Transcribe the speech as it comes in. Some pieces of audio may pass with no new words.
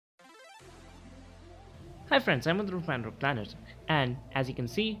Hi friends, I'm on the Roof Planet, and as you can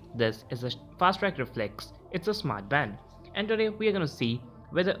see, this is a Fastrack Reflex. It's a smart band, and today we are gonna see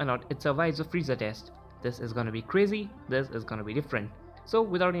whether or not it survives a freezer test. This is gonna be crazy, this is gonna be different. So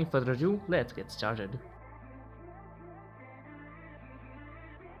without any further ado, let's get started.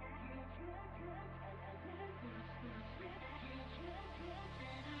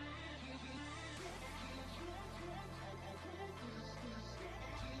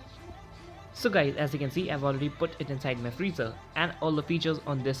 So guys, as you can see, I've already put it inside my freezer, and all the features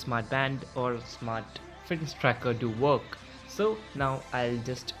on this smart band or smart fitness tracker do work. So now I'll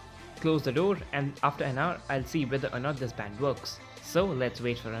just close the door, and after an hour I'll see whether or not this band works. So let's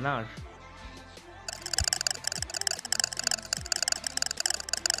wait for an hour.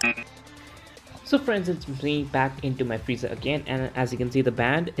 So friends, it's me back into my freezer again, and as you can see, the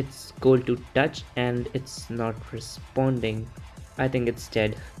band, it's cold to touch and it's not responding. I think it's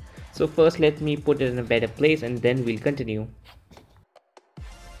dead. So first let me put it in a better place and then we'll continue.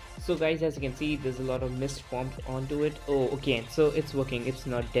 So guys, as you can see, there's a lot of mist formed onto it. Oh, okay, so it's working, it's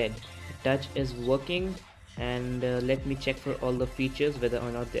not dead. The touch is working, and let me check for all the features whether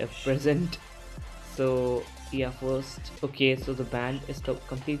or not they are present. So yeah, first, okay, so the band is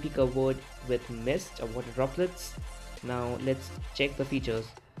completely covered with mist or water droplets. Now let's check the features.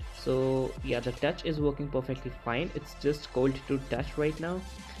 So yeah, the touch is working perfectly fine. It's just cold to touch right now,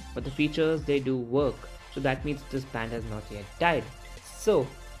 but the features, they do work. So that means this band has not yet died. So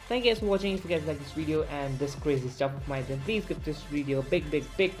thank you guys for watching. If you guys like this video and this crazy stuff of mine, then please give this video a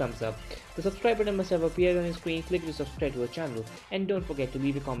big thumbs up. The subscribe button must have appeared on your screen. Click to subscribe to our channel, and don't forget to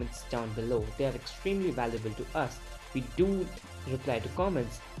leave your comments down below. They are extremely valuable to us. We do reply to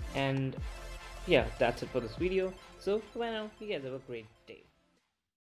comments, and yeah, that's it for this video. So bye now, you guys have a great